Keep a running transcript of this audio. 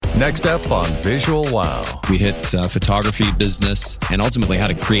Next up on Visual Wow. We hit photography, business, and ultimately how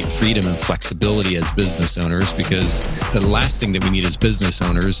to create freedom and flexibility as business owners, because the last thing that we need as business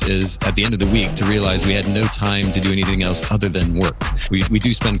owners is at the end of the week to realize we had no time to do anything else other than work. We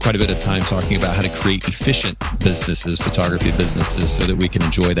do spend quite a bit of time talking about how to create efficient businesses, photography businesses, so that we can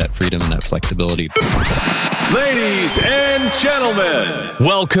enjoy that freedom and that flexibility. Ladies and gentlemen,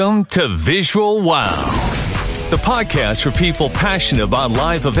 welcome to Visual Wow, the podcast for people passionate about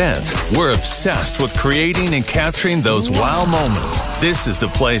live events. We're obsessed with creating and capturing those wow moments. This is the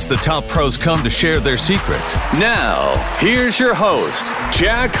place the top pros come to share their secrets. Now, here's your host,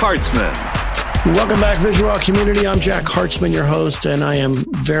 Jack Hartzman. Welcome back, Visual community. I'm Jack Hartzman, your host, and I am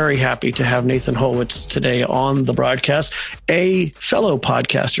very happy to have Nathan Holritz today on the broadcast, a fellow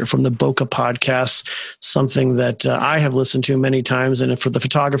podcaster from the BOKEH podcast, something that I have listened to many times. And for the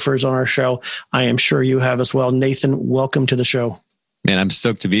photographers on our show, I am sure you have as well. Nathan, welcome to the show. Man, I'm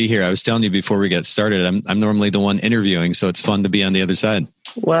stoked to be here. I was telling you before we get started, I'm normally the one interviewing, so it's fun to be on the other side.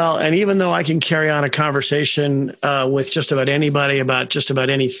 Well, and even though I can carry on a conversation with just about anybody about just about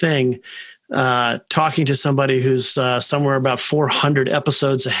anything, talking to somebody who's somewhere about 400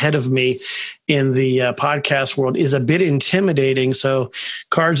 episodes ahead of me in the podcast world is a bit intimidating. So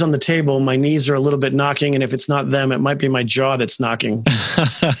cards on the table, my knees are a little bit knocking. And if it's not them, it might be my jaw that's knocking.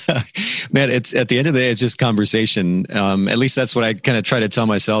 Man, it's at the end of the day, it's just conversation. At least that's what I kind of try to tell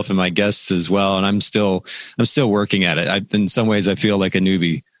myself and my guests as well. And I'm still working at it. In some ways, I feel like a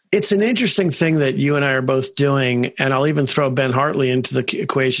newbie. It's an interesting thing that you and I are both doing, and I'll even throw Ben Hartley into the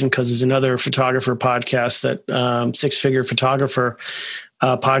equation because there's another photographer podcast, that six-figure photographer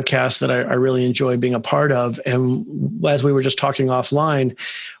podcast that I really enjoy being a part of. And as we were just talking offline,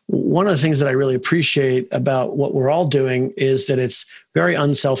 one of the things that I really appreciate about what we're all doing is that it's very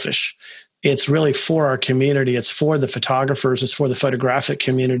unselfish. It's really for our community. It's for the photographers. It's for the photographic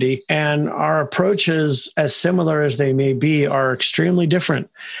community. And our approaches, as similar as they may be, are extremely different.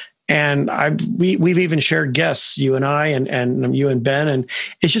 And we've even shared guests, you and I, and you and Ben. And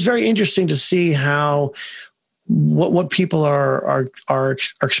it's just very interesting to see how what people are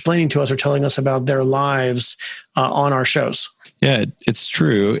explaining to us or telling us about their lives on our shows. Yeah, it's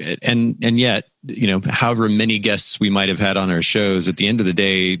true. And yet, however many guests we might have had on our shows, at the end of the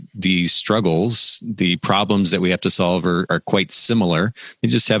day, the struggles, the problems that we have to solve are quite similar. They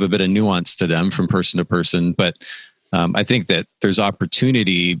just have a bit of nuance to them from person to person. But I think that there's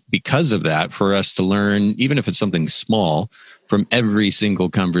opportunity because of that for us to learn, even if it's something small, from every single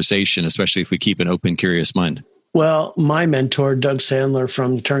conversation, especially if we keep an open, curious mind. Well, my mentor, Doug Sandler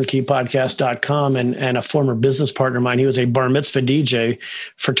from turnkeypodcast.com and a former business partner of mine, he was a bar mitzvah DJ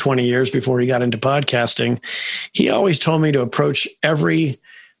for 20 years before he got into podcasting. He always told me to approach every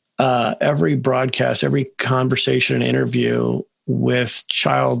broadcast, every conversation and interview with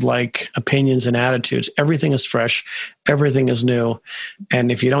childlike opinions and attitudes. Everything is fresh. Everything is new.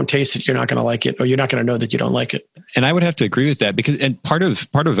 And if you don't taste it, you're not going to like it, or you're not going to know that you don't like it. And I would have to agree with that because part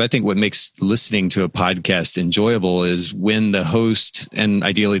of I think what makes listening to a podcast enjoyable is when the host and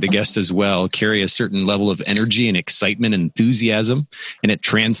ideally the guest as well carry a certain level of energy and excitement and enthusiasm, and it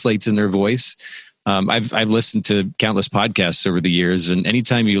translates in their voice. I've listened to countless podcasts over the years, and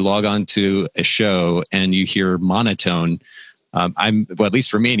anytime you log on to a show and you hear monotone, well, at least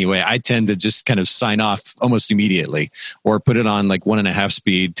for me anyway, I tend to just kind of sign off almost immediately or put it on like 1.5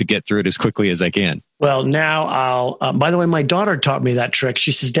 speed to get through it as quickly as I can. Well, now I'll, by the way, my daughter taught me that trick.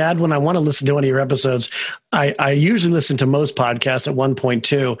 She says, Dad, when I want to listen to one of your episodes, I usually listen to most podcasts at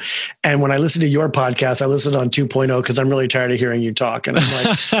 1.2. And when I listen to your podcast, I listen on 2.0 because I'm really tired of hearing you talk. And I'm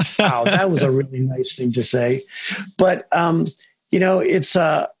like, wow, that was a really nice thing to say. But,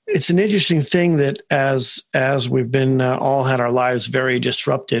 it's an interesting thing that as we've been all had our lives very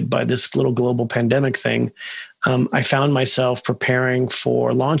disrupted by this little global pandemic thing, I found myself preparing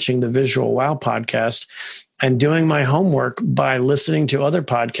for launching the Visual Wow podcast and doing my homework by listening to other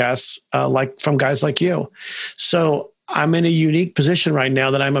podcasts like from guys like you. So I'm in a unique position right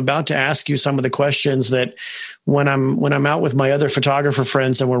now that I'm about to ask you some of the questions that when I'm out with my other photographer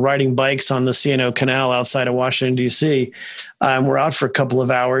friends and we're riding bikes on the C&O Canal outside of Washington, D.C., we're out for a couple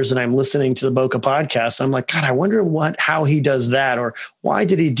of hours and I'm listening to the BOKEH podcast. I'm like, God, I wonder how he does that, or why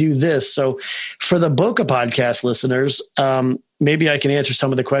did he do this? So for the BOKEH podcast listeners, maybe I can answer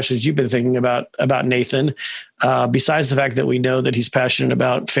some of the questions you've been thinking about Nathan, besides the fact that we know that he's passionate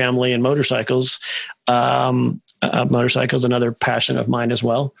about family and motorcycles. Motorcycles, another passion of mine as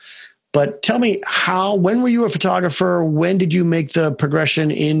well. But tell me, when were you a photographer? When did you make the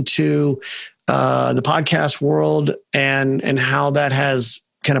progression into the podcast world, and how that has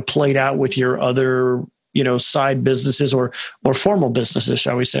kind of played out with your other side businesses or formal businesses,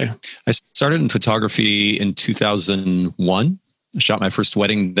 shall we say? I started in photography in 2001. I shot my first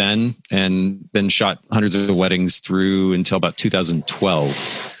wedding then, and then shot hundreds of weddings through until about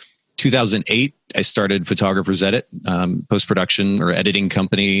 2012. 2008, I started Photographer's Edit, post-production or editing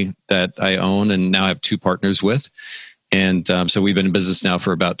company that I own, and now I have two partners with. And so we've been in business now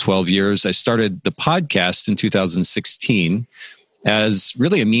for about 12 years. I started the podcast in 2016 as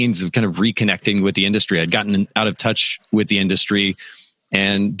really a means of kind of reconnecting with the industry. I'd gotten out of touch with the industry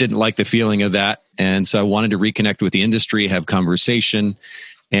and didn't like the feeling of that. And so I wanted to reconnect with the industry, have conversation.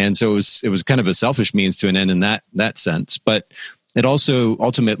 And so it was kind of a selfish means to an end in that sense. But it also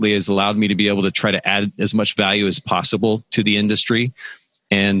ultimately has allowed me to be able to try to add as much value as possible to the industry.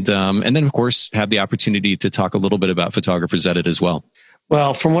 And then, of course, have the opportunity to talk a little bit about Photographer's Edit as well.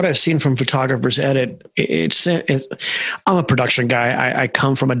 Well, from what I've seen from Photographer's Edit, I'm a production guy. I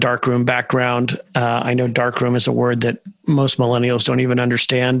come from a darkroom background. I know darkroom is a word that most millennials don't even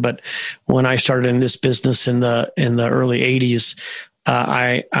understand. But when I started in this business in the early 80s,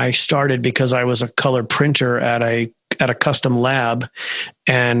 I started because I was a color printer at a custom lab,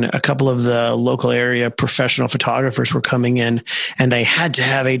 and a couple of the local area professional photographers were coming in, and they had to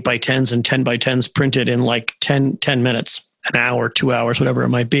have 8x10s and 10x10s printed in like 10 minutes, an hour, 2 hours, whatever it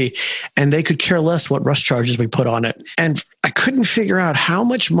might be. And they could care less what rush charges we put on it. And I couldn't figure out how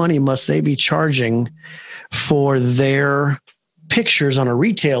much money must they be charging for their pictures on a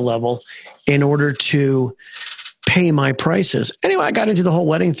retail level in order to pay my prices. Anyway, I got into the whole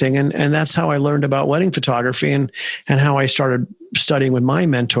wedding thing, and that's how I learned about wedding photography and how I started studying with my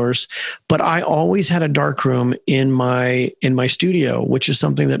mentors. But I always had a darkroom in my studio, which is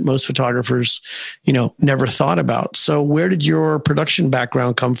something that most photographers, never thought about. So where did your production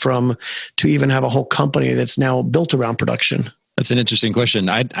background come from to even have a whole company that's now built around production? That's an interesting question.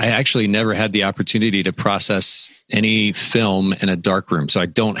 I actually never had the opportunity to process any film in a darkroom, so I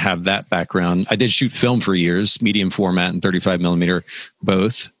don't have that background. I did shoot film for years, medium format and 35 millimeter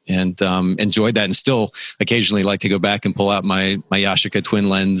both, and enjoyed that, and still occasionally like to go back and pull out my Yashica twin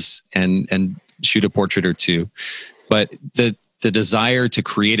lens and shoot a portrait or two. But the desire to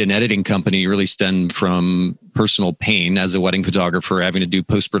create an editing company really stemmed from personal pain as a wedding photographer, having to do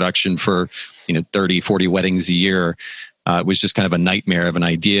post-production for 30, 40 weddings a year. It was just kind of a nightmare of an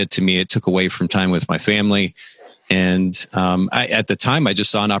idea to me. It took away from time with my family. And at the time, I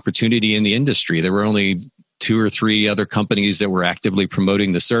just saw an opportunity in the industry. There were only 2 or 3 other companies that were actively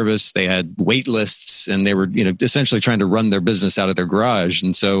promoting the service. They had wait lists, and they were essentially trying to run their business out of their garage.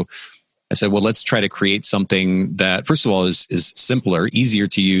 And so I said, well, let's try to create something that, first of all, is simpler, easier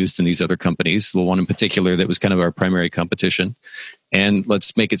to use than these other companies. The one in particular that was kind of our primary competition. And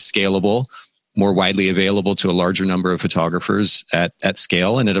let's make it scalable, more widely available to a larger number of photographers at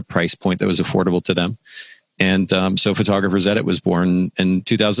scale and at a price point that was affordable to them. And so Photographer's Edit was born in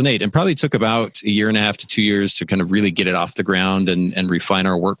 2008, and probably took about 1.5 to 2 years to kind of really get it off the ground and refine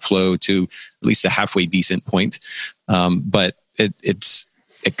our workflow to at least a halfway decent point. But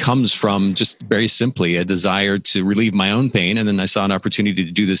it comes from just very simply a desire to relieve my own pain. And then I saw an opportunity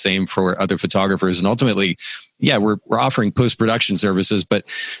to do the same for other photographers. And ultimately, we're offering post-production services, but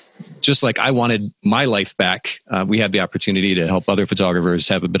just like I wanted my life back, we have the opportunity to help other photographers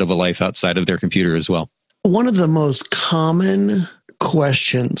have a bit of a life outside of their computer as well. One of the most common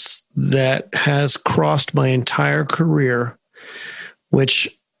questions that has crossed my entire career, which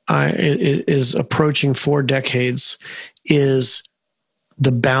is approaching 4 decades, is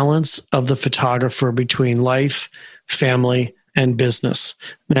the balance of the photographer between life, family, and business.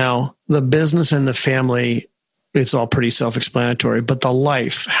 Now, the business and the family, it's all pretty self-explanatory, but the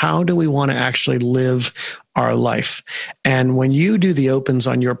life, how do we want to actually live our life? And when you do the opens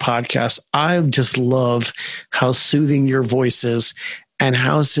on your podcast, I just love how soothing your voice is and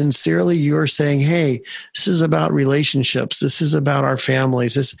how sincerely you're saying, hey, this is about relationships. This is about our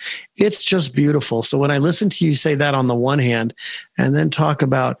families. It's just beautiful. So when I listen to you say that on the one hand, and then talk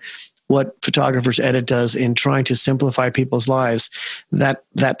about what Photographer's Edit does in trying to simplify people's lives,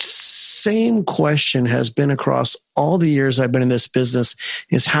 that same question has been across all the years I've been in this business,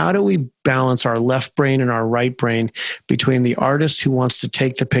 is how do we balance our left brain and our right brain between the artist who wants to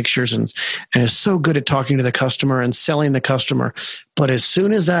take the pictures and is so good at talking to the customer and selling the customer, but as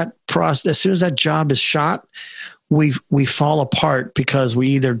soon as that job is shot, we fall apart because we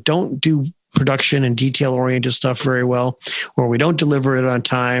either don't do production and detail-oriented stuff very well, or we don't deliver it on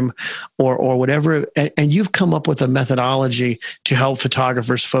time, or whatever. And you've come up with a methodology to help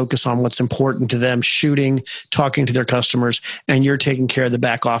photographers focus on what's important to them, shooting, talking to their customers, and you're taking care of the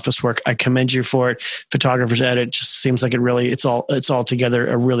back office work. I commend you for it. Photographer's Edit just seems like it's all together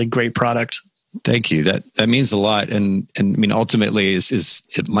a really great product. Thank you. That means a lot. And I mean, ultimately is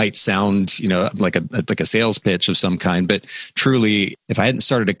it might sound, like a sales pitch of some kind, but truly, if I hadn't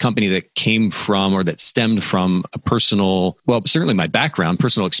started a company that came from or that stemmed from a personal, well, certainly my background,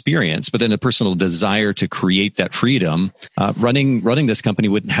 personal experience, but then a personal desire to create that freedom, running this company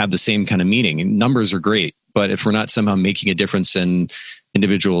wouldn't have the same kind of meaning. And numbers are great, but if we're not somehow making a difference in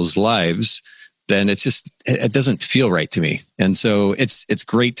individuals' lives, then it doesn't feel right to me. And so it's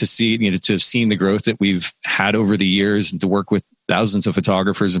great to see, to have seen the growth that we've had over the years and to work with thousands of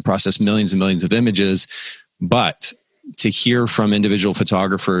photographers and process millions and millions of images. But to hear from individual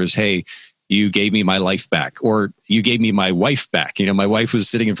photographers, hey, you gave me my life back, or you gave me my wife back. My wife was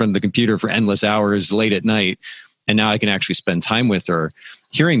sitting in front of the computer for endless hours late at night, and now I can actually spend time with her.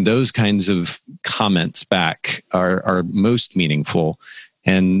 Hearing those kinds of comments back are most meaningful.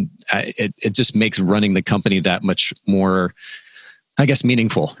 And it just makes running the company that much more, I guess,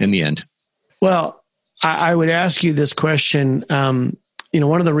 meaningful in the end. Well, I would ask you this question. One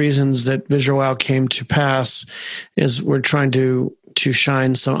of the reasons that Visual Wow came to pass is we're trying to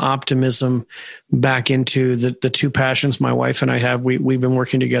shine some optimism back into the two passions my wife and I have. We've been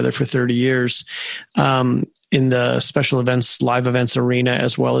working together for 30 years in the special events, live events arena,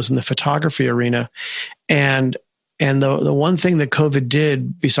 as well as in the photography arena. And the one thing that COVID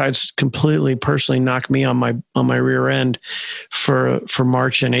did, besides completely personally knock me on my rear end for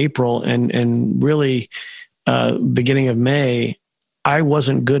March and April and really beginning of May, I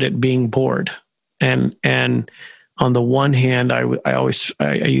wasn't good at being bored. And on the one hand, I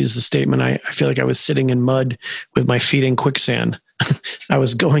use the statement, I feel like I was sitting in mud with my feet in quicksand. I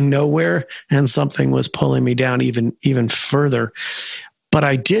was going nowhere, and something was pulling me down even further. But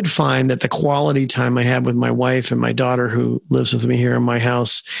I did find that the quality time I had with my wife and my daughter, who lives with me here in my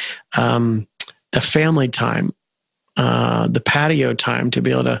house, the family time, the patio time to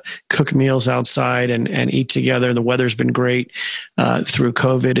be able to cook meals outside and eat together. The weather's been great through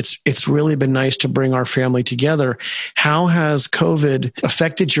COVID. It's really been nice to bring our family together. How has COVID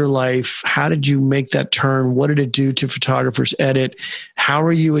affected your life? How did you make that turn? What did it do to Photographers Edit? How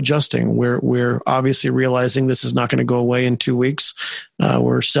are you adjusting? We're obviously realizing this is not going to go away in 2 weeks.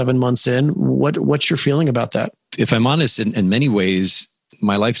 We're 7 months in. What's your feeling about that? If I'm honest, in many ways,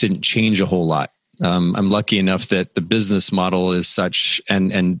 my life didn't change a whole lot. I'm lucky enough that the business model is such,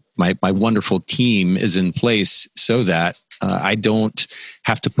 and my wonderful team is in place so that I don't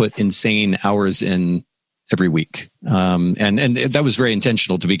have to put insane hours in every week. And that was very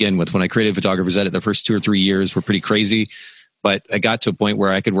intentional to begin with. When I created Photographers Edit, the first 2 or 3 years were pretty crazy, but I got to a point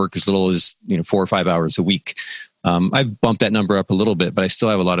where I could work as little as 4 or 5 hours a week. I've bumped that number up a little bit, but I still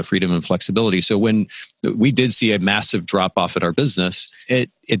have a lot of freedom and flexibility. So when we did see a massive drop off at our business,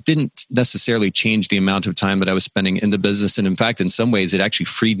 it didn't necessarily change the amount of time that I was spending in the business. And in fact, in some ways, it actually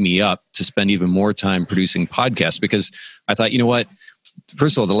freed me up to spend even more time producing podcasts, because I thought, you know what?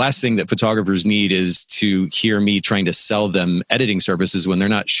 First of all, the last thing that photographers need is to hear me trying to sell them editing services when they're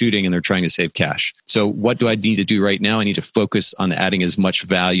not shooting and they're trying to save cash. So what do I need to do right now? I need to focus on adding as much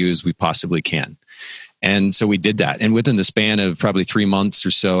value as we possibly can. And so we did that. And within the span of probably 3 months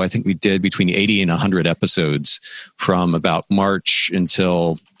or so, I think we did between 80 and 100 episodes from about March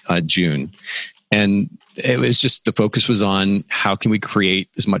until June. And it was just, the focus was on how can we create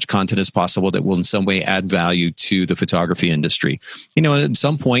as much content as possible that will in some way add value to the photography industry. At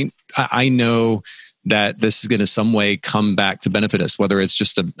some point, I know that this is going to some way come back to benefit us, whether it's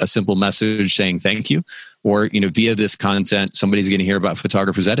just a simple message saying thank you, or via this content, somebody's going to hear about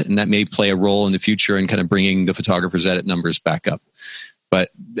Photographers Edit, and that may play a role in the future in kind of bringing the Photographers Edit numbers back up.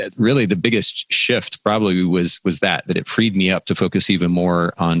 But really, the biggest shift probably was that it freed me up to focus even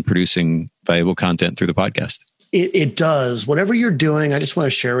more on producing valuable content through the podcast. It does. Whatever you're doing, I just want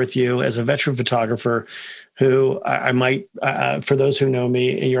to share with you as a veteran photographer who I might, for those who know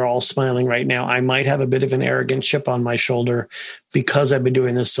me, and you're all smiling right now, I might have a bit of an arrogant chip on my shoulder because I've been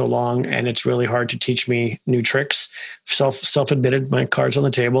doing this so long, and it's really hard to teach me new tricks. Self-admitted, my cards on the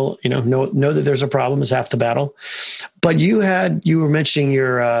table. Know that there's a problem is half the battle. But you were mentioning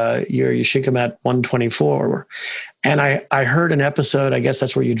your Yashica 124, and I heard an episode. I guess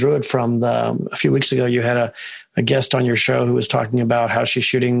that's where you drew it from. A few weeks ago, you had a guest on your show who was talking about how she's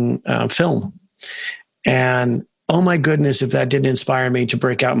shooting film. And oh my goodness, if that didn't inspire me to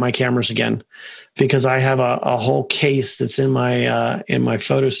break out my cameras again, because I have a whole case that's in my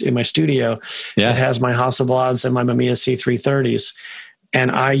photos in my studio that has my Hasselblads and my Mamiya C330s. And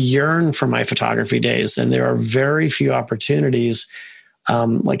I yearn for my photography days. And there are very few opportunities.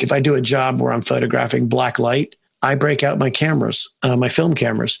 Like if I do a job where I'm photographing black light, I break out my cameras, my film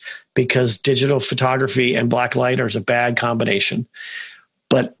cameras, because digital photography and black light is a bad combination.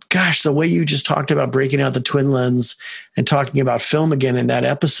 But gosh, the way you just talked about breaking out the twin lens and talking about film again in that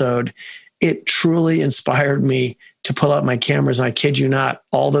episode, it truly inspired me to pull out my cameras. And I kid you not,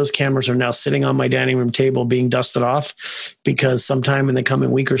 all those cameras are now sitting on my dining room table being dusted off, because sometime in the coming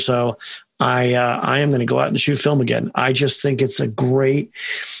week or so, I am going to go out and shoot film again. I just think it's a great,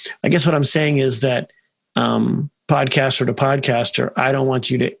 I guess what I'm saying is that podcaster to podcaster, I don't want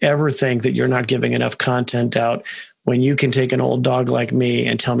you to ever think that you're not giving enough content out when you can take an old dog like me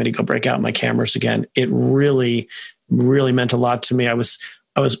and tell me to go break out my cameras again. It really, really meant a lot to me. I was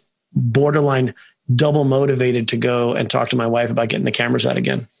borderline double motivated to go and talk to my wife about getting the cameras out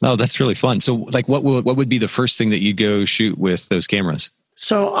again. Oh, that's really fun. So like what would be the first thing that you go shoot with those cameras?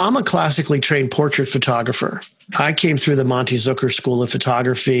 So I'm a classically trained portrait photographer. I came through the Monty Zucker School of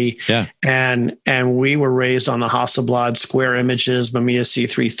Photography, and we were raised on the Hasselblad square images, Mamiya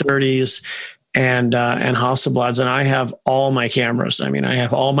C330s, and Hasselblads. And I have all my cameras. I mean, I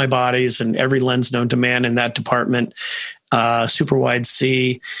have all my bodies and every lens known to man in that department, super wide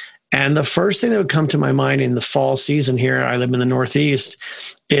C. And the first thing that would come to my mind in the fall season here, I live in the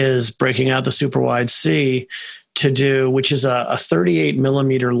Northeast, is breaking out the super wide C to do, which is a 38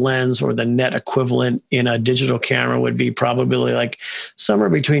 millimeter lens, or the net equivalent in a digital camera would be probably like somewhere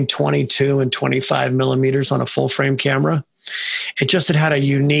between 22 and 25 millimeters on a full frame camera. It just had a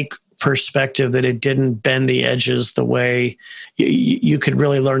unique perspective that it didn't bend the edges the way you could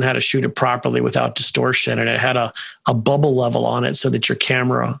really learn how to shoot it properly without distortion. And it had a bubble level on it so that your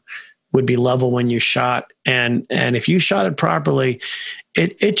camera would be level when you shot. And if you shot it properly,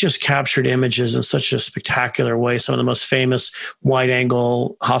 it just captured images in such a spectacular way. Some of the most famous wide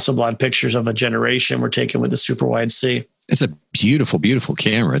angle Hasselblad pictures of a generation were taken with the super wide C. It's a beautiful, beautiful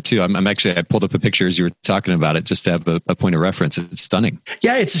camera too. I'm actually, I pulled up a picture as you were talking about it, just to have a point of reference. It's stunning.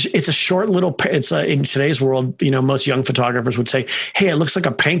 Yeah, it's a short little. It's in today's world, most young photographers would say, "Hey, it looks like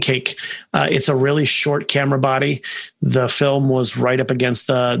a pancake." It's a really short camera body. The film was right up against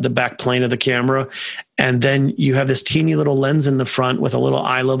the back plane of the camera, and then you have this teeny little lens in the front with a little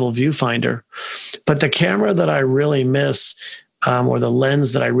eye level viewfinder. But the camera that I really miss, or the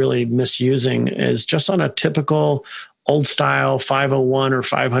lens that I really miss using, is just on a typical old style 501 or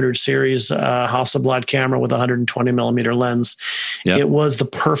 500 series Hasselblad camera with a 120 millimeter lens. Yep. It was the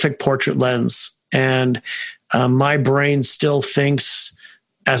perfect portrait lens. And my brain still thinks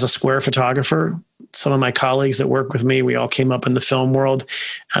as a square photographer. Some of my colleagues that work with me, we all came up in the film world.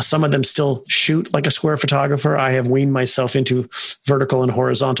 Some of them still shoot like a square photographer. I have weaned myself into vertical and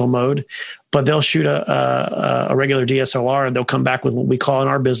horizontal mode, but they'll shoot a regular DSLR and they'll come back with what we call in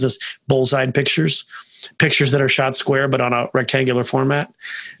our business bullseye pictures that are shot square, but on a rectangular format.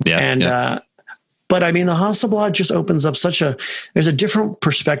 But I mean, the Hasselblad just opens up there's a different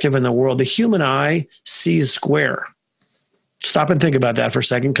perspective in the world. The human eye sees square. Stop and think about that for a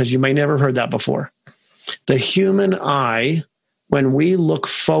second, because you may never have heard that before. The human eye, when we look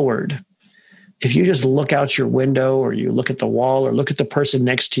forward, if you just look out your window or you look at the wall or look at the person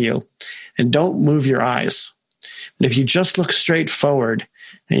next to you and don't move your eyes, and if you just look straight forward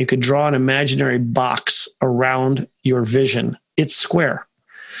and you could draw an imaginary box around your vision, it's square.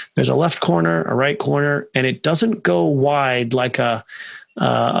 There's a left corner, a right corner, and it doesn't go wide like a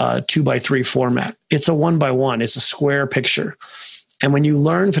 2x3 format. It's a 1x1. It's a square picture. And when you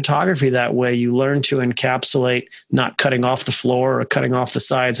learn photography that way, you learn to encapsulate not cutting off the floor or cutting off the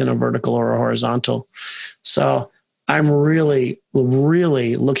sides in a vertical or a horizontal. So I'm really,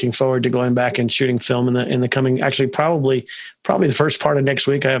 really looking forward to going back and shooting film in the coming, actually probably the first part of next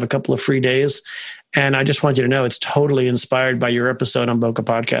week. I have a couple of free days, and I just want you to know it's totally inspired by your episode on BOKEH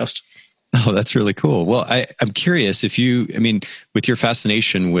Podcast. Oh, that's really cool. Well, I'm curious with your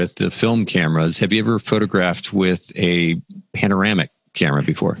fascination with the film cameras, have you ever photographed with a panoramic camera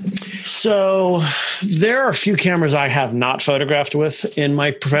before? So there are a few cameras I have not photographed with in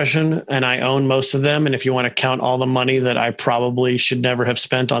my profession, and I own most of them. And if you want to count all the money that I probably should never have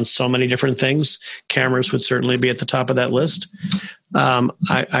spent on so many different things, cameras would certainly be at the top of that list.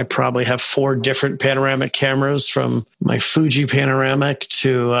 I probably have 4 different panoramic cameras, from my Fuji panoramic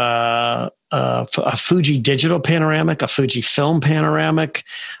to a Fuji digital panoramic, a Fuji film panoramic.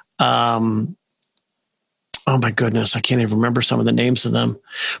 Oh my goodness, I can't even remember some of the names of them.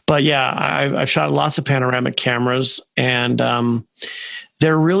 But yeah, I've shot lots of panoramic cameras, and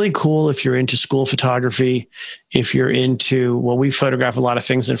They're really cool if you're into school photography, if you're into, well, we photograph a lot of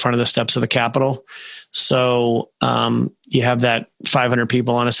things in front of the steps of the Capitol. So you have that 500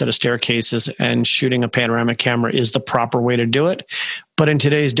 people on a set of staircases, and shooting a panoramic camera is the proper way to do it. But in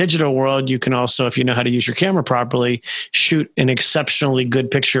today's digital world, you can also, if you know how to use your camera properly, shoot an exceptionally good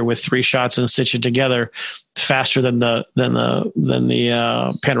picture with 3 shots and stitch it together faster than the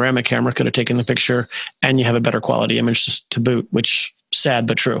panoramic camera could have taken the picture, and you have a better quality image just to boot, which sad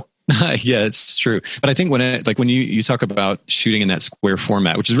but true. Yeah, it's true. But I think when you talk about shooting in that square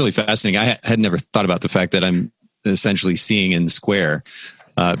format, which is really fascinating. I had never thought about the fact that I'm essentially seeing in square.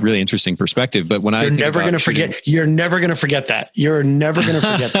 Really interesting perspective. But when you're never going to forget that. You're never going to forget that.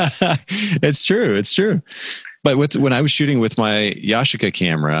 It's true. But when I was shooting with my Yashica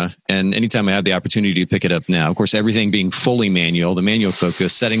camera, and anytime I had the opportunity to pick it up now, of course, everything being fully manual, the manual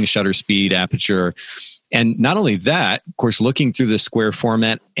focus, setting the shutter speed, aperture. And not only that, of course, looking through the square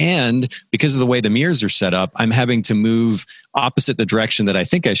format, and because of the way the mirrors are set up, I'm having to move opposite the direction that I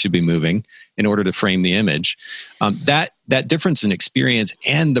think I should be moving in order to frame the image. That difference in experience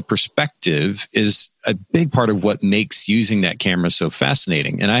and the perspective is a big part of what makes using that camera so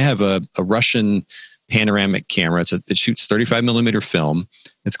fascinating. And I have a Russian panoramic camera. It shoots 35 millimeter film.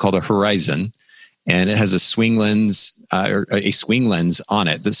 It's called a Horizon. And it has a swing lens on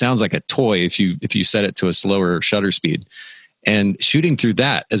it that sounds like a toy if you set it to a slower shutter speed. And shooting through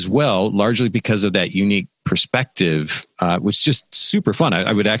that as well, largely because of that unique perspective, was just super fun.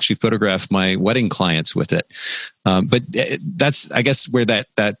 I would actually photograph my wedding clients with it. But that's, I guess, where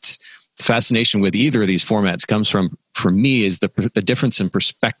that fascination with either of these formats comes from. For me, is the difference in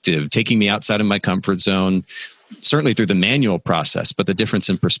perspective, taking me outside of my comfort zone, certainly through the manual process, but the difference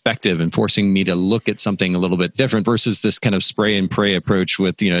in perspective and forcing me to look at something a little bit different versus this kind of spray and pray approach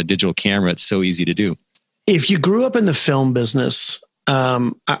with, a digital camera. It's so easy to do. If you grew up in the film business,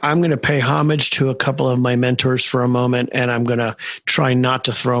 I'm going to pay homage to a couple of my mentors for a moment, and I'm going to try not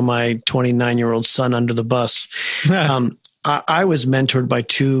to throw my 29-year-old son under the bus. I was mentored by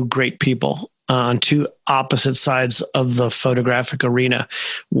 2 great people on 2 opposite sides of the photographic arena.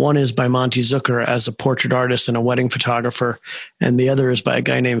 One is by Monty Zucker as a portrait artist and a wedding photographer, and the other is by a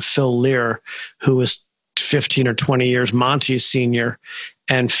guy named Phil Lear, who was 15 or 20 years Monty's senior.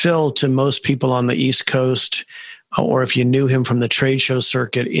 And Phil, to most people on the East Coast, or if you knew him from the trade show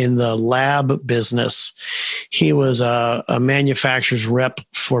circuit in the lab business, he was a manufacturer's rep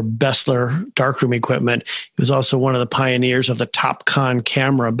for Bessler darkroom equipment. He was also one of the pioneers of the Topcon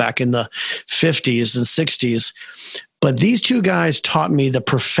camera back in the 50s and 60s. But these 2 guys taught me the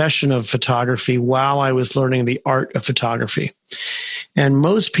profession of photography while I was learning the art of photography. And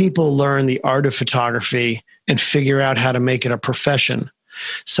most people learn the art of photography and figure out how to make it a profession.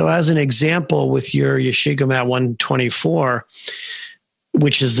 So as an example, with your Yashica Mat 124,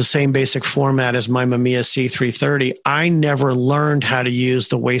 which is the same basic format as my Mamiya C330, I never learned how to use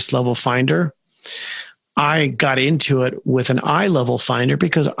the waist level finder. I got into it with an eye level finder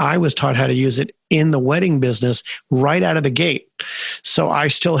because I was taught how to use it in the wedding business right out of the gate. So I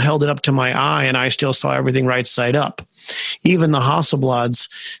still held it up to my eye and I still saw everything right side up. Even the Hasselblads,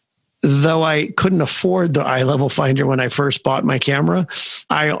 though I couldn't afford the eye level finder when I first bought my camera,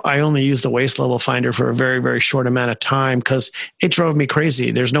 I only used the waist level finder for a very, very short amount of time because it drove me crazy.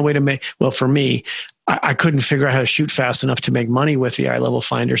 There's no way to for me, I couldn't figure out how to shoot fast enough to make money with the eye level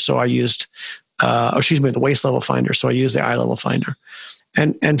finder. So I used, the waist level finder. So I used the eye level finder.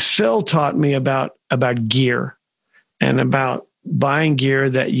 And Phil taught me about gear and about buying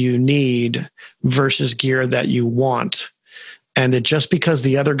gear that you need versus gear that you want. And that just because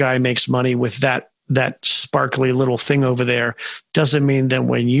the other guy makes money with that sparkly little thing over there doesn't mean that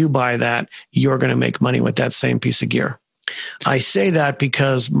when you buy that, you're going to make money with that same piece of gear. I say that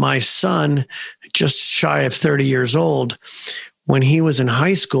because my son, just shy of 30 years old, when he was in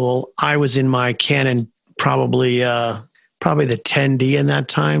high school, I was in my Canon, probably the 10D in that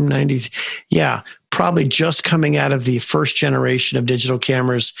time, 90. Yeah, probably just coming out of the first generation of digital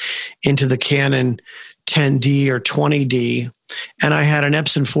cameras into the Canon 10D or 20D. And I had an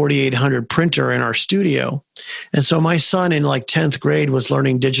Epson 4800 printer in our studio. And so my son in like 10th grade was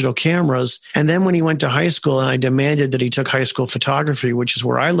learning digital cameras. And then when he went to high school and I demanded that he took high school photography, which is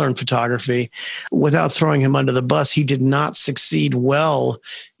where I learned photography, without throwing him under the bus, he did not succeed well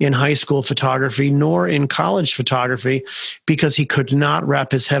in high school photography nor in college photography because he could not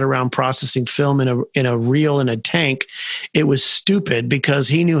wrap his head around processing film in a reel in a tank. It was stupid because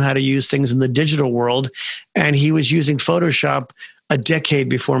he knew how to use things in the digital world and he was using Photoshop a decade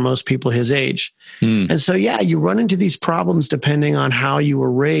before most people his age. And so, yeah, you run into these problems depending on how you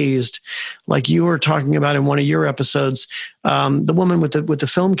were raised. Like you were talking about in one of your episodes, the woman with the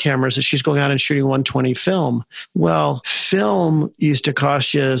film cameras, that she's going out and shooting 120 film. Well, film used to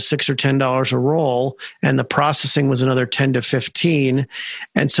cost you $6 or $10 a roll, and the processing was another 10 to 15.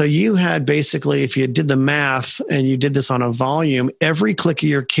 And so you had basically, if you did the math and you did this on a volume, every click of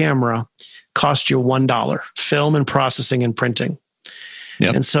your camera cost you $1, film and processing and printing.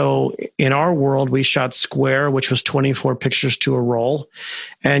 Yep. And so in our world, we shot square, which was 24 pictures to a roll.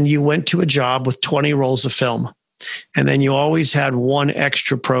 And you went to a job with 20 rolls of film. And then you always had one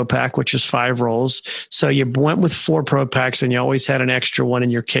extra Pro Pack, which is 5 rolls. So you went with 4 Pro Packs and you always had an extra one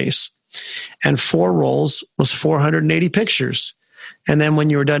in your case. And 4 rolls was 480 pictures. And then when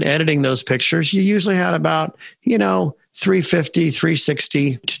you were done editing those pictures, you usually had about, 350,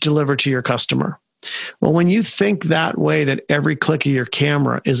 360 to deliver to your customer. Well, when you think that way, that every click of your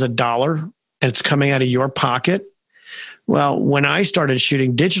camera is $1 and it's coming out of your pocket. Well, when I started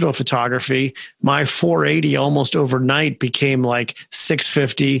shooting digital photography, my 480 almost overnight became like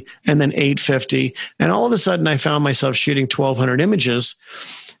 650 and then 850. And all of a sudden I found myself shooting 1,200 images.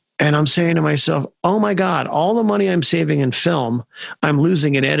 And I'm saying to myself, oh my God, all the money I'm saving in film, I'm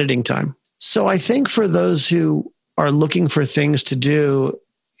losing in editing time. So I think for those who are looking for things to do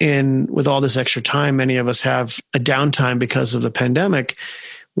with all this extra time, many of us have a downtime because of the pandemic.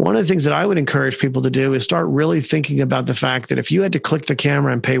 One of the things that I would encourage people to do is start really thinking about the fact that if you had to click the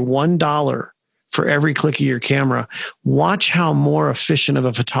camera and pay $1 for every click of your camera, watch how more efficient of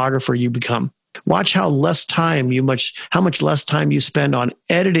a photographer you become. Watch how much less time you spend on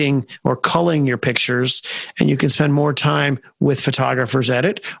editing or culling your pictures, and you can spend more time with Photographers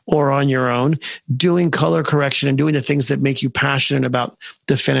Edit or on your own doing color correction and doing the things that make you passionate about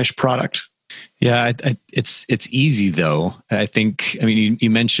the finished product. Yeah, it's easy though. You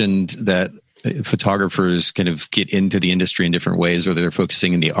mentioned that photographers kind of get into the industry in different ways, whether they're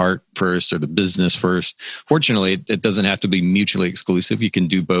focusing in the art first or the business first. Fortunately, it doesn't have to be mutually exclusive. You can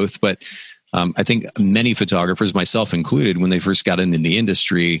do both, but I think many photographers, myself included, when they first got into the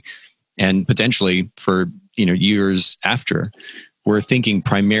industry and potentially for years after, were thinking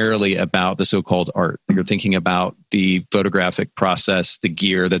primarily about the so-called art. They were thinking about the photographic process, the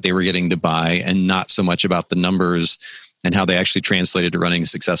gear that they were getting to buy, and not so much about the numbers and how they actually translated to running a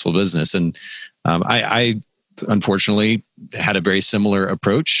successful business. And I unfortunately had a very similar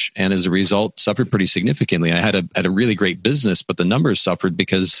approach, and as a result suffered pretty significantly. I had a really great business, but the numbers suffered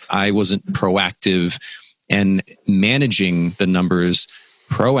because I wasn't proactive and managing the numbers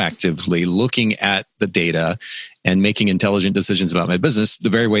proactively, looking at the data and making intelligent decisions about my business the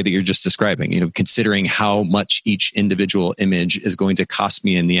very way that you're just describing, considering how much each individual image is going to cost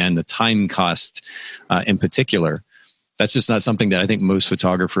me in the end, the time cost in particular. That's just not something that I think most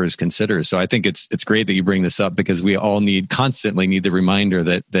photographers consider. So I think it's great that you bring this up, because we all constantly need the reminder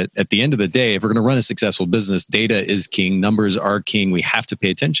that at the end of the day, if we're going to run a successful business, data is king, numbers are king. We have to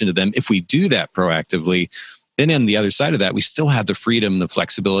pay attention to them. If we do that proactively, then on the other side of that, we still have the freedom, the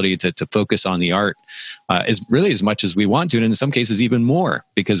flexibility to focus on the art as much as we want to, and in some cases even more,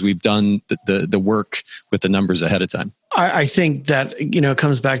 because we've done the work with the numbers ahead of time. I think that, it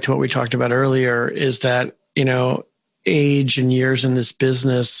comes back to what we talked about earlier, is that, age and years in this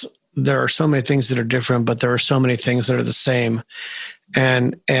business, there are so many things that are different, but there are so many things that are the same.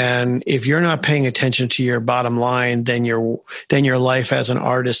 And if you're not paying attention to your bottom line, then your life as an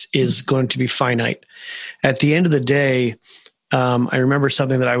artist is going to be finite. At the end of the day, I remember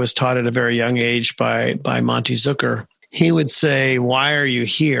something that I was taught at a very young age by Monty Zucker. He would say, "Why are you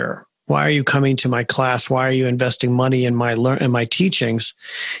here? Why are you coming to my class? Why are you investing money in my teachings?"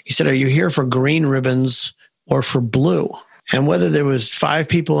 He said, "Are you here for green ribbons or for blue?" And whether there was 5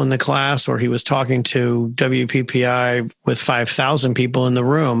 people in the class or he was talking to WPPI with 5,000 people in the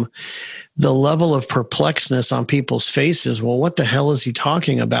room, the level of perplexedness on people's faces, well, what the hell is he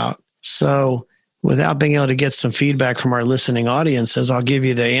talking about? So without being able to get some feedback from our listening audiences, I'll give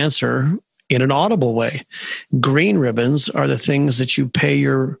you the answer in an audible way. Green ribbons are the things that you pay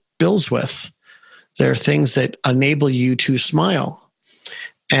your bills with. They're things that enable you to smile.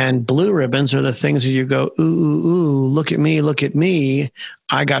 And blue ribbons are the things that you go, ooh, ooh, ooh, look at me,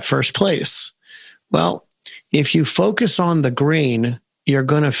 I got first place. Well, if you focus on the green, you're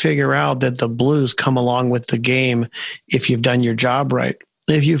going to figure out that the blues come along with the game if you've done your job right.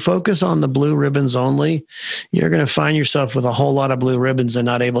 If you focus on the blue ribbons only, you're going to find yourself with a whole lot of blue ribbons and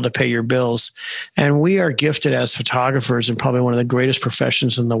not able to pay your bills. And we are gifted as photographers in probably one of the greatest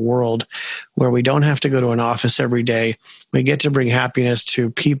professions in the world, where we don't have to go to an office every day. We get to bring happiness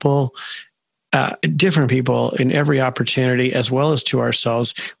to people different people in every opportunity, as well as to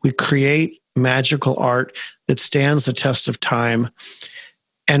ourselves. We create magical art that stands the test of time.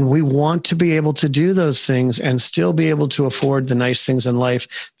 And we want to be able to do those things and still be able to afford the nice things in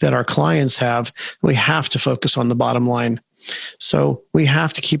life that our clients have. We have to focus on the bottom line. So we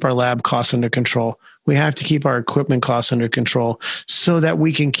have to keep our lab costs under control. We have to keep our equipment costs under control so that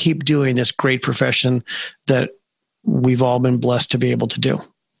we can keep doing this great profession that we've all been blessed to be able to do.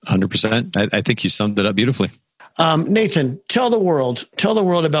 100%. I think you summed it up beautifully. Nathan, tell the world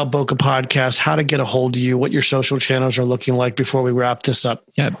about BOKEH Podcast, how to get a hold of you, what your social channels are looking like before we wrap this up.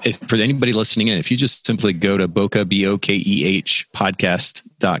 Yeah. For anybody listening in, if you just simply go to BOKEH, BOKEH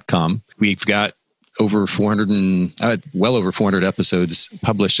podcast.com, we've got over 400 well over 400 episodes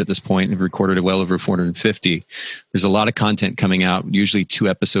published at this point. We've recorded well over 450. There's a lot of content coming out, usually 2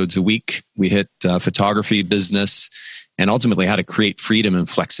 episodes a week. We hit photography, business, and ultimately how to create freedom and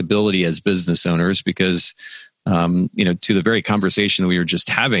flexibility as business owners, because to the very conversation that we were just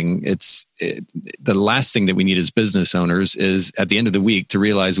having, the last thing that we need as business owners is at the end of the week to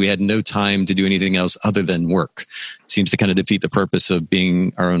realize we had no time to do anything else other than work. It seems to kind of defeat the purpose of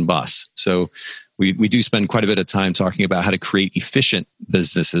being our own boss. So we do spend quite a bit of time talking about how to create efficient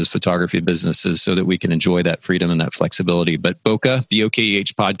businesses, photography businesses, so that we can enjoy that freedom and that flexibility. But BOKEH,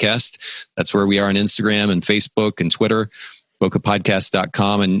 BOKEH podcast, that's where we are on Instagram and Facebook and Twitter.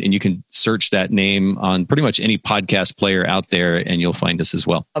 BOKEHpodcast.com, and you can search that name on pretty much any podcast player out there, and you'll find us as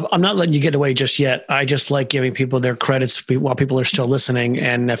well. I'm not letting you get away just yet. I just like giving people their credits while people are still listening.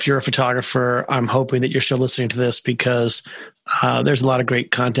 And if you're a photographer, I'm hoping that you're still listening to this, because there's a lot of great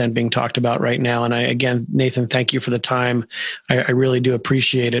content being talked about right now. And again, Nathan, thank you for the time. I really do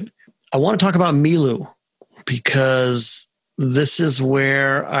appreciate it. I want to talk about Milu, because this is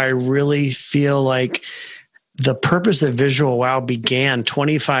where I really feel like the purpose of Visual Wow began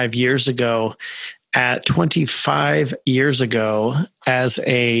 25 years ago as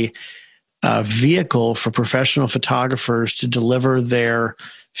a vehicle for professional photographers to deliver their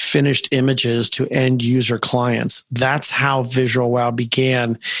finished images to end user clients. That's how Visual Wow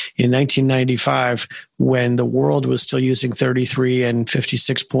began in 1995, when the world was still using 33 and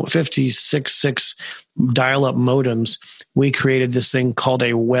 56.6 dial-up modems. We created this thing called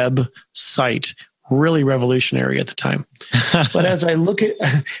a website. Really revolutionary at the time. But as I look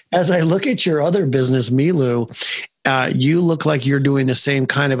at your other business, Milu, you look like you're doing the same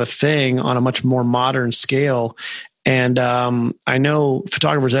kind of a thing on a much more modern scale. And I know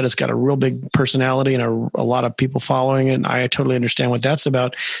Photographers Edit's got a real big personality and a lot of people following it. And I totally understand what that's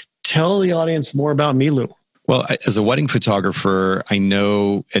about. Tell the audience more about Milu. Well, as a wedding photographer, I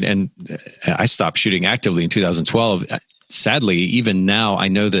know, and I stopped shooting actively in 2012. Sadly, even now, I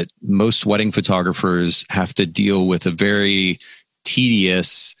know that most wedding photographers have to deal with a very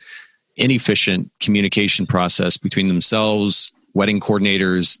tedious, inefficient communication process between themselves, wedding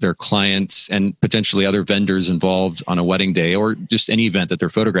coordinators, their clients, and potentially other vendors involved on a wedding day or just any event that they're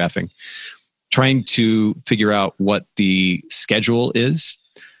photographing. Trying to figure out what the schedule is,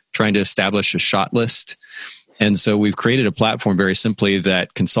 trying to establish a shot list. And so we've created a platform very simply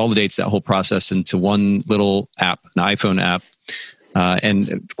that consolidates that whole process into one little app, an iPhone app. And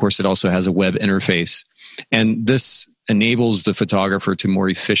of course, it also has a web interface. And this enables the photographer to more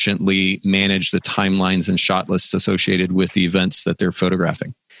efficiently manage the timelines and shot lists associated with the events that they're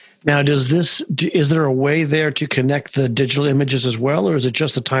photographing. Now, is there a way there to connect the digital images as well, or is it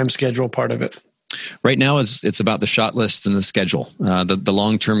just the time schedule part of it? Right now, it's about the shot list and the schedule. The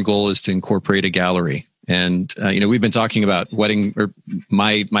long-term goal is to incorporate a gallery. And, we've been talking about wedding, or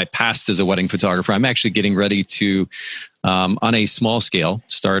my past as a wedding photographer. I'm actually getting ready to, on a small scale,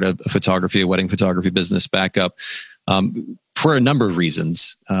 start a wedding photography business back up for a number of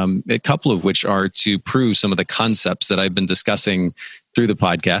reasons, a couple of which are to prove some of the concepts that I've been discussing through the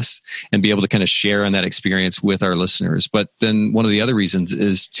podcast and be able to kind of share on that experience with our listeners. But then one of the other reasons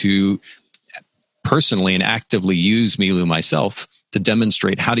is to personally and actively use Milu myself to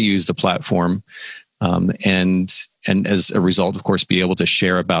demonstrate how to use the platform. And as a result, of course, be able to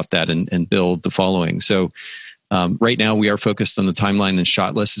share about that and build the following. So right now we are focused on the timeline and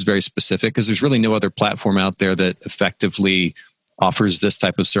shot list. Is very specific because there's really no other platform out there that effectively offers this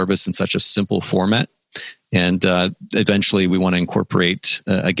type of service in such a simple format. And eventually we want to incorporate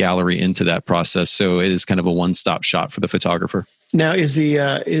a gallery into that process. So it is kind of a one-stop shop for the photographer. Now, is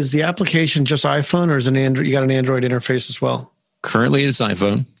the application just iPhone, or is it Android? You got an Android interface as well? Currently, it's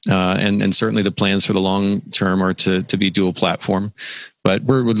iPhone, and certainly the plans for the long term are to be dual platform. But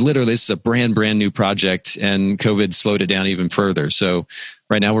we're literally, this is a brand new project, and COVID slowed it down even further. So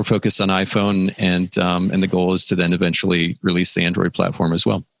right now we're focused on iPhone, and the goal is to then eventually release the Android platform as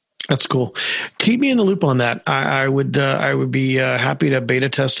well. That's cool. Keep me in the loop on that. I would be happy to beta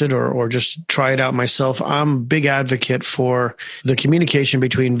test it or just try it out myself. I'm a big advocate for the communication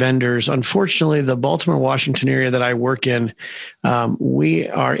between vendors. Unfortunately, the Baltimore, Washington area that I work in, we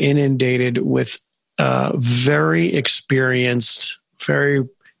are inundated with very experienced, very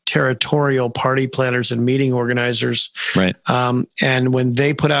territorial party planners and meeting organizers. Right. And when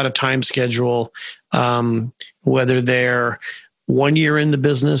they put out a time schedule, whether they're 1 year in the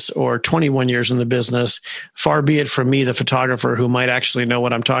business or 21 years in the business, far be it from me, the photographer who might actually know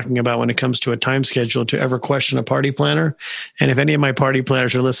what I'm talking about when it comes to a time schedule, to ever question a party planner. And if any of my party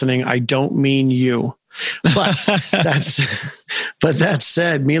planners are listening, I don't mean you. But that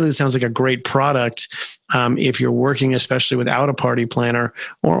said, Milu sounds like a great product. If you're working, especially without a party planner,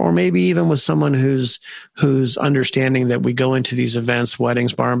 or maybe even with someone who's understanding that we go into these events,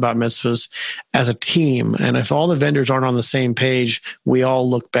 weddings, bar and bat mitzvahs, as a team. And if all the vendors aren't on the same page, we all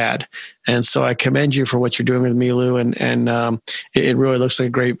look bad. And so I commend you for what you're doing with Milu, and it really looks like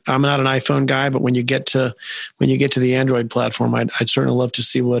a great. I'm not an iPhone guy, but when you get to the Android platform, I'd certainly love to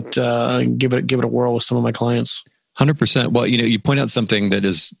see what give it a whirl with some of my clients. 100%. Well, you point out something that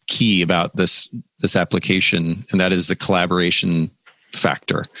is key about this application, and that is the collaboration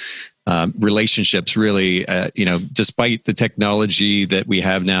factor. Relationships really, despite the technology that we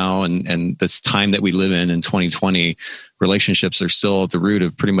have now and this time that we live in 2020, relationships are still at the root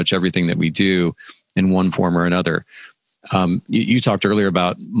of pretty much everything that we do in one form or another. You talked earlier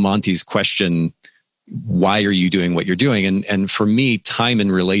about Monty's question, why are you doing what you're doing? And for me, time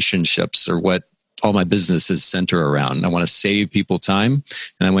and relationships are what all my businesses center around. I want to save people time,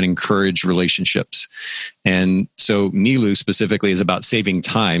 and I want to encourage relationships. And so Milu specifically is about saving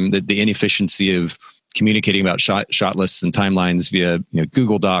time, the inefficiency of communicating about shot lists and timelines via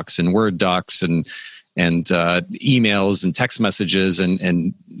Google Docs and Word docs and emails and text messages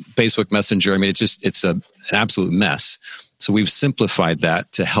and Facebook Messenger. I mean, it's an absolute mess. So we've simplified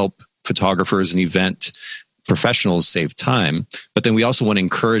that to help photographers and event professionals save time, but then we also want to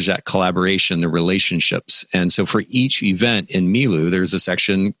encourage that collaboration, the relationships. And so for each event in Milu, there's a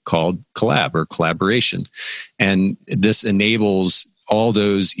section called Collab or Collaboration. And this enables all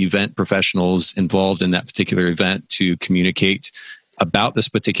those event professionals involved in that particular event to communicate about this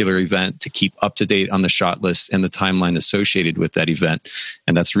particular event, to keep up to date on the shot list and the timeline associated with that event.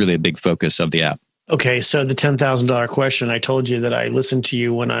 And that's really a big focus of the app. Okay, so the $10,000 question. I told you that I listen to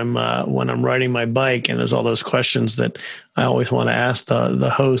you when I'm riding my bike, and there's all those questions that I always want to ask the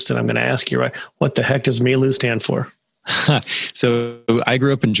host, and I'm going to ask you, right? What the heck does Milu stand for? So I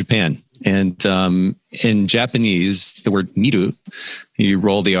grew up in Japan, and in Japanese, the word miru, you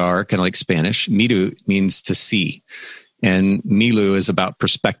roll the R, kind of like Spanish. Miru means to see. And Milu is about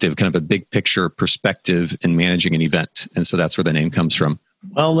perspective, kind of a big picture perspective in managing an event. And so that's where the name comes from.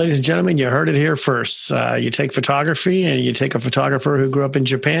 Well, ladies and gentlemen, you heard it here first. You take photography and you take a photographer who grew up in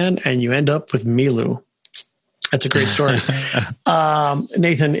Japan and you end up with Milu. That's a great story.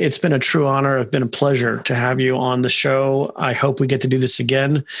 Nathan, it's been a true honor. It's been a pleasure to have you on the show. I hope we get to do this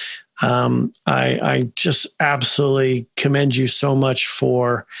again. I just absolutely commend you so much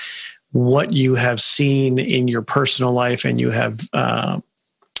for what you have seen in your personal life, and you have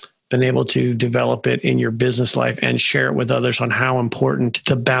been able to develop it in your business life and share it with others on how important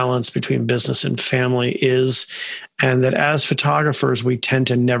the balance between business and family is. And that as photographers, we tend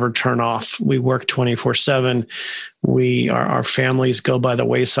to never turn off. We work 24/7. Our families go by the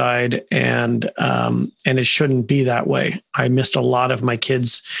wayside, and it shouldn't be that way. I missed a lot of my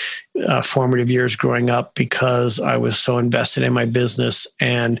kids' formative years growing up because I was so invested in my business.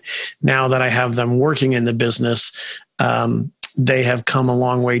 And now that I have them working in the business, they have come a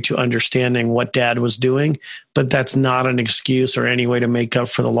long way to understanding what Dad was doing, but that's not an excuse or any way to make up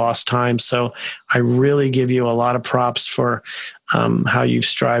for the lost time. So I really give you a lot of props for how you've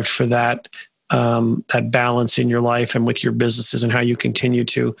strived for that balance in your life and with your businesses, and how you continue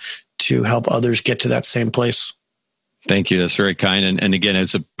to help others get to that same place. Thank you. That's very kind. And again,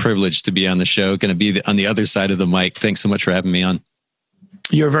 it's a privilege to be on the show. Going to be on the other side of the mic. Thanks so much for having me on.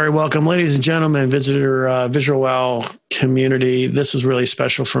 You're very welcome. Ladies and gentlemen, visitor Visual Wow community, this was really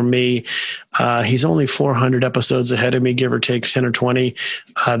special for me. He's only 400 episodes ahead of me, give or take 10 or 20.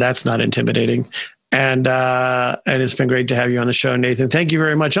 That's not intimidating. And it's been great to have you on the show, Nathan. Thank you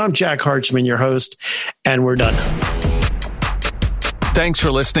very much. I'm Jack Hartzman, your host, and we're done. Thanks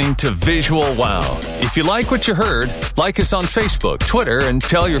for listening to Visual Wow. If you like what you heard, like us on Facebook, Twitter, and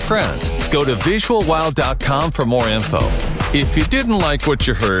tell your friends. Go to visualwow.com for more info. If you didn't like what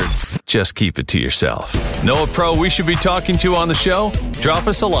you heard, just keep it to yourself. Know a pro we should be talking to on the show? Drop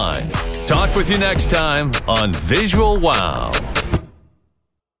us a line. Talk with you next time on Visual Wow.